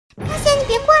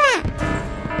别过来！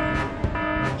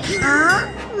啊，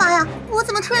妈呀，我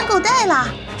怎么突然狗带了？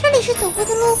这里是走过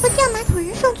的路会掉马桶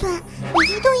人生存，每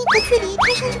移动一格距离，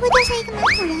天上就会掉下一个马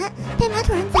桶人，被马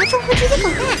桶人砸中会直接狗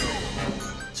带。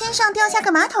天上掉下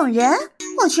个马桶人，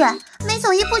我去，每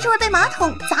走一步就会被马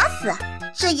桶砸死，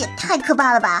这也太可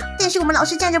怕了吧！但是我们老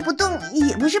是站着不动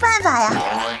也不是办法呀。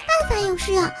办法有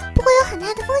是啊，不过有很大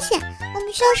的风险。我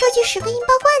们需要设计10个引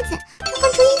爆罐子，召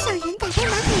唤出音响人打败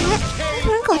马桶人，马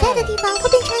桶人狗带的地方会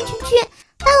变成安全区。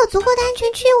当有足够的安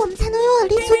全区，我们才能拥有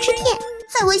立足之地。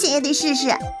再危险也得试试，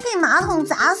被马桶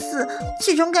砸死，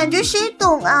这种感觉谁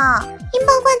懂啊？引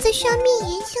爆罐子需要密盐、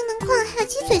性能矿还有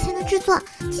鸡嘴才能制作，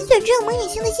鸡嘴只有蒙眼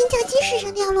星的尖叫机身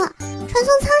上掉落。传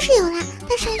送舱是有了，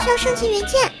但是还需要升级元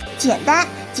件。简单，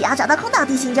只要找到空岛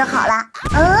地形就好了。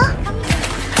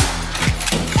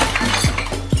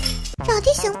找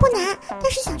地形不难，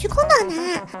但是想去空岛难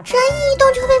啊！只要一移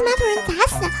动就会被马桶人砸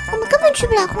死，我们根本去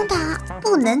不了空岛。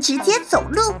不能直接走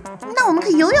路，那我们可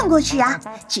以游泳过去啊，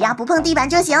只要不碰地板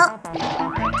就行。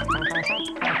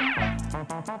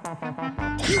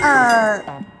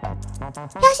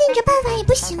要信这办法也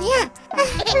不行呀！哎，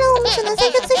看来我们只能在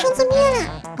这自生自灭了。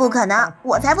不可能，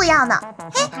我才不要呢！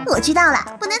嘿，我知道了，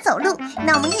不能走路，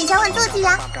那我们可以交换坐骑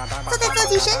呀，坐在坐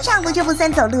骑身上不就不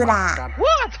算走路啦？我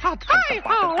操，太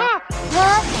好了！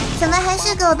怎么还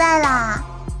是狗带啦？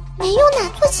没用的，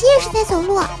坐骑也是在走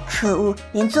路。可恶，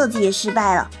连坐骑也失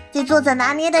败了，这作者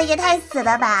拿捏的也太死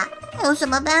了吧！有什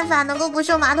么办法能够不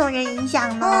受马桶人影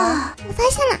响呢？我发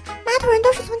现了，马桶人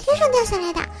都是从天上掉下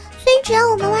来的，所以只要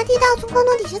我们挖地道从矿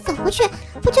洞底下走过去，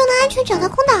不就能安全找到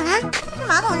空岛啦？这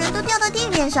马桶人都掉到地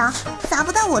面上，砸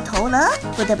不到我头了。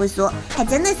不得不说，还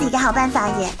真的是一个好办法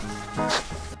耶。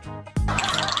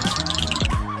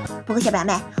不过小表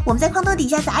妹，我们在矿洞底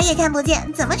下啥也看不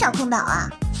见，怎么找空岛啊？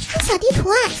看小地图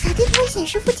啊，小地图会显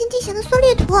示附近地形的缩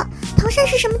略图，头上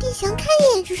是什么地形，看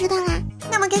一眼就知道啦。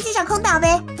那我们赶紧找空岛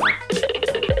呗。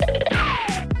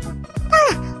到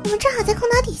了，我们正好在空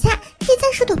岛底下，可以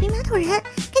暂时躲避马桶人，赶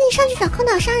紧上去找空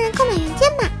岛商人购买元件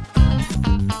吧。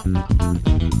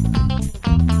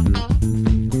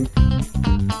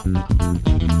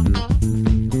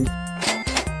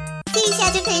这一下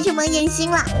就可以去蒙眼星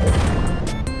了。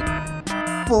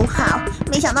不好，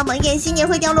没想到蒙眼星也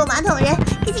会掉落马桶人，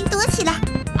赶紧躲起来。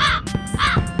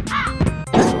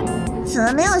怎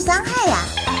么没有伤害呀？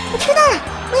我知道了，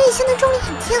蒙眼星的重力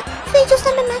很轻，所以就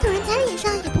算被马桶人砸脸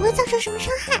上，也不会造成什么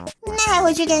伤害。那还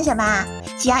回去干什么？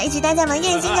只要一直待在蒙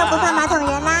眼星，就不怕马桶人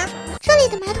啦。这里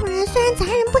的马桶人虽然砸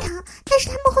人不疼，但是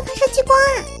他们会发射激光啊！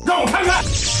让我看看。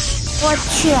我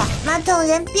去，马桶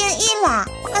人变异啦，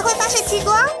还会发射激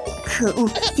光！可恶，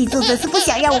这作者是不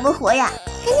想让我们活呀！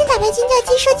赶紧打败尖叫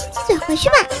机，射击鸡嘴回去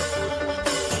吧。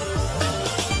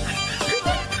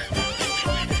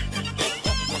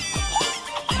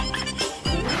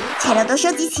材料都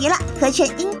收集齐了，合成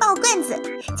音爆罐子，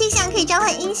这项可以召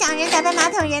唤音响人打败马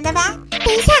桶人的吧？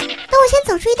等一下，等我先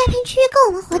走出一大片区域够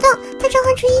我们活动，再召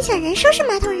唤出音响人收拾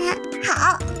马桶人。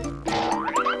好，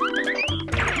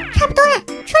差不多了，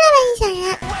出来吧，音响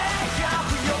人。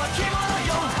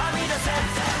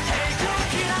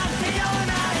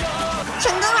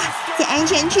成功了，在安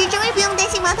全区终于不用担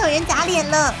心马桶人砸脸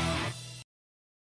了。